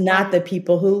it's not the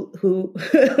people who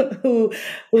who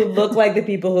look like the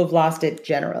people who have lost it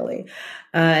generally.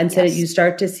 And so you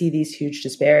start to see these huge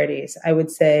disparities. I would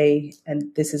say,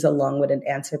 and this is a long-winded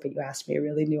answer, but you asked me a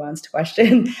really nuanced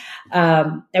question.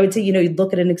 I would say, you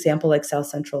look at an example like South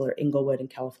Central or Inglewood in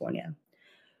California.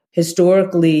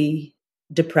 Historically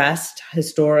depressed,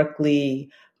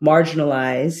 historically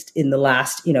marginalized in the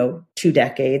last, 2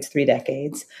 decades, 3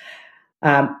 decades.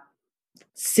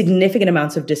 Significant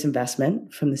amounts of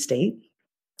disinvestment from the state.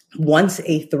 Once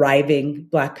a thriving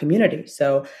Black community.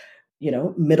 So,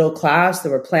 middle class,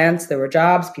 there were plants, there were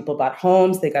jobs, people bought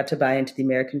homes, they got to buy into the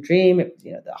American dream,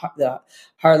 the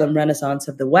Harlem Renaissance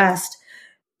of the West,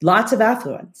 lots of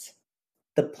affluence.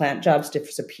 The plant jobs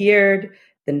disappeared.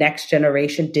 The next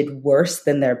generation did worse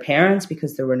than their parents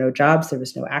because there were no jobs, there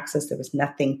was no access, there was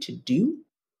nothing to do,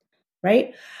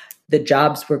 right? The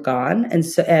jobs were gone. And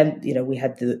we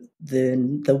had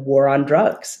the war on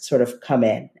drugs sort of come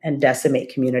in and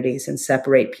decimate communities and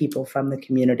separate people from the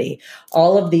community,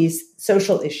 all of these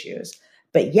social issues.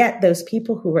 But yet those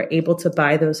people who were able to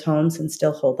buy those homes and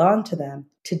still hold on to them,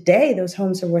 today those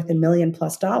homes are worth $1 million+.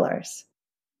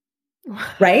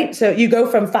 Right? So you go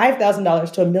from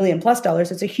 $5,000 to $1 million+.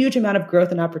 It's a huge amount of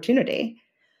growth and opportunity.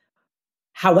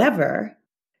 However,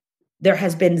 there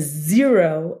has been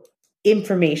zero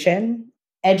information,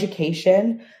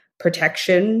 education,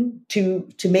 protection to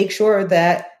make sure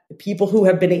that people who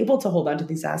have been able to hold on to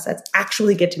these assets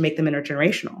actually get to make them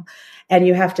intergenerational. And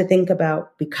you have to think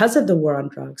about, because of the war on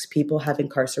drugs, people have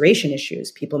incarceration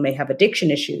issues, people may have addiction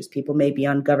issues, people may be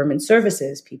on government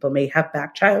services, people may have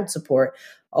back child support,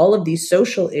 all of these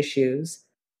social issues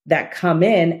that come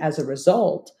in as a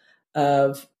result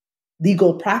of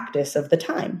legal practice of the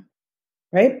time,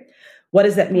 right? What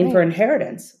does that mean for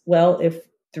inheritance? Well, if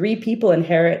 3 people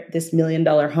inherit this $1 million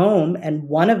home and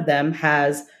one of them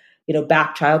has,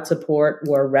 back child support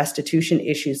or restitution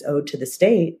issues owed to the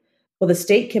state, well, the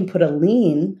state can put a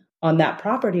lien on that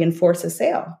property and force a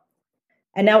sale.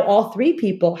 And now all 3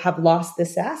 people have lost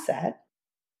this asset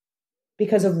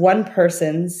because of one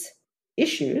person's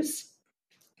issues,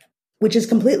 which is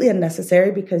completely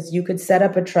unnecessary because you could set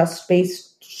up a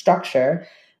trust-based structure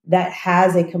that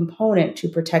has a component to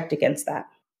protect against that.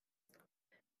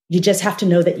 You just have to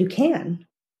know that you can.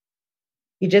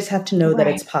 You just have to know that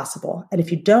it's possible. And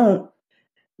if you don't,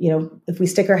 if we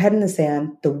stick our head in the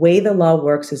sand, the way the law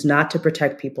works is not to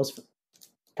protect people's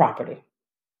property.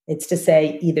 It's to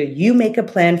say either you make a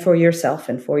plan for yourself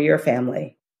and for your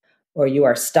family, or you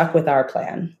are stuck with our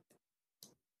plan.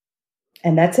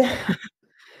 And that's it.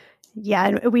 Yeah,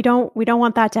 and we don't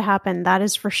want that to happen. That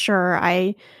is for sure.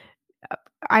 I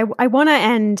want to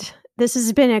end. This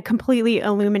has been a completely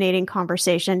illuminating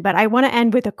conversation, but I want to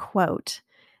end with a quote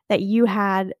that you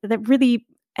had that really,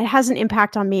 it has an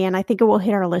impact on me, and I think it will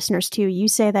hit our listeners too. You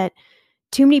say that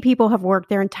too many people have worked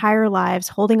their entire lives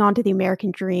holding on to the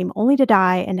American dream only to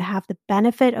die and to have the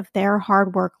benefit of their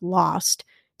hard work lost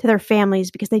to their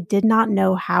families because they did not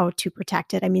know how to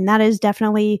protect it. I mean, that is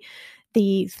definitely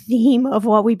the theme of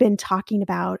what we've been talking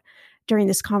about during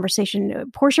this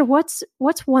conversation. Portia, what's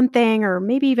one thing, or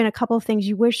maybe even a couple of things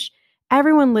you wish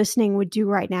everyone listening would do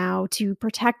right now to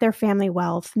protect their family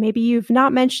wealth? Maybe you've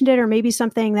not mentioned it, or maybe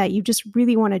something that you just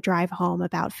really want to drive home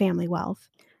about family wealth.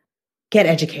 Get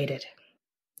educated.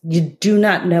 You do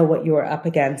not know what you are up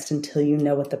against until you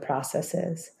know what the process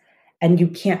is. And you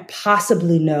can't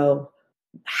possibly know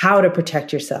how to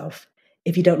protect yourself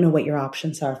if you don't know what your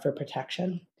options are for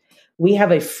protection. We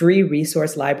have a free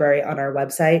resource library on our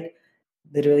website,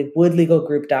 literally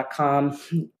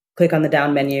woodlegalgroup.com. Click on the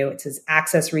down menu. It says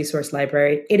Access Resource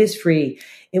Library. It is free.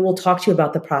 It will talk to you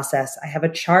about the process. I have a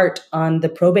chart on the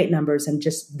probate numbers and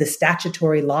just the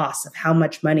statutory loss of how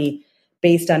much money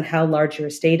based on how large your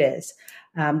estate is.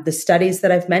 The studies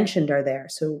that I've mentioned are there.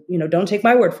 So, don't take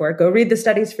my word for it. Go read the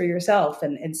studies for yourself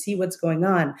and see what's going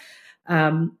on.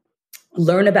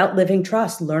 Learn about living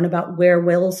trust. Learn about where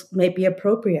wills may be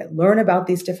appropriate. Learn about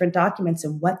these different documents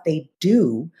and what they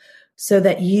do so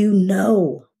that you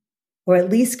know, or at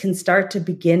least can start to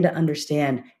begin to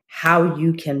understand how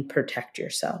you can protect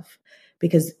yourself.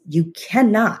 Because you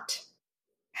cannot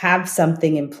have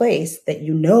something in place that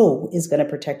you know is going to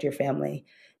protect your family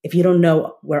if you don't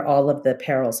know where all of the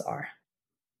perils are.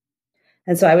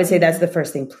 And so I would say that's the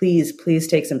first thing. Please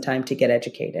take some time to get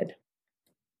educated.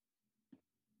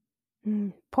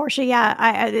 Portia, yeah,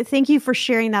 I thank you for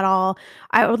sharing that all.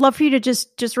 I would love for you to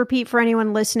just repeat for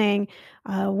anyone listening,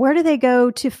 where do they go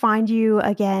to find you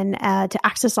again, to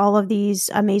access all of these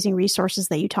amazing resources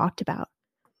that you talked about?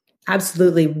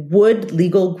 Absolutely.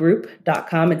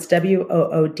 woodlegalgroup.com. It's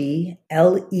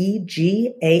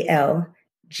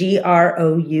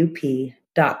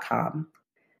WOODLEGALGROUP.com.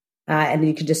 And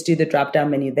you can just do the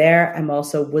drop-down menu there. I'm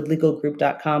also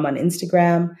woodlegalgroup.com on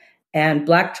Instagram and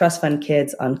Black Trust Fund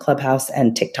Kids on Clubhouse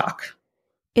and TikTok.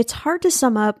 It's hard to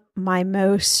sum up my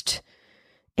most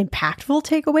impactful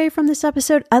takeaway from this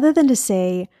episode, other than to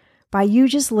say, by you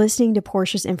just listening to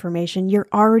Portia's information, you're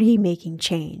already making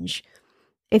change.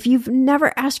 If you've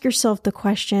never asked yourself the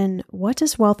question, what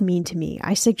does wealth mean to me?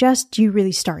 I suggest you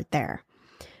really start there.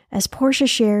 As Portia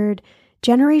shared,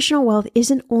 generational wealth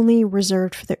isn't only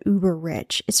reserved for the uber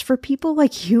rich. It's for people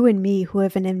like you and me who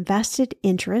have an invested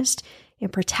interest in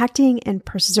protecting and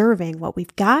preserving what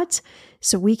we've got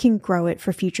so we can grow it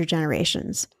for future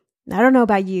generations. I don't know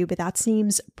about you, but that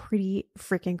seems pretty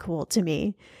freaking cool to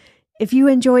me. If you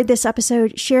enjoyed this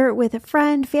episode, share it with a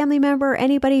friend, family member,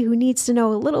 anybody who needs to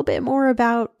know a little bit more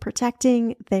about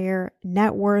protecting their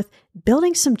net worth,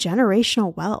 building some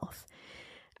generational wealth.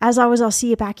 As always, I'll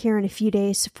see you back here in a few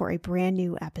days for a brand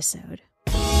new episode.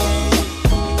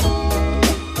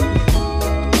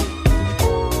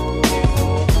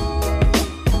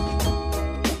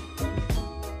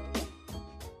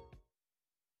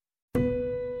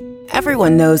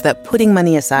 Everyone knows that putting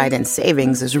money aside in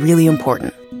savings is really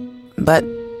important. But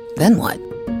then what?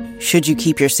 Should you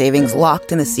keep your savings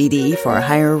locked in a CD for a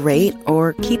higher rate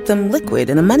or keep them liquid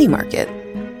in a money market?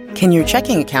 Can your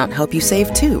checking account help you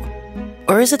save too?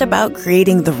 Or is it about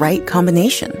creating the right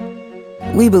combination?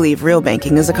 We believe real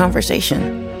banking is a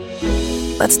conversation.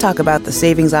 Let's talk about the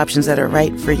savings options that are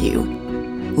right for you.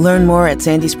 Learn more at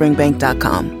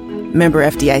sandyspringbank.com. Member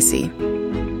FDIC.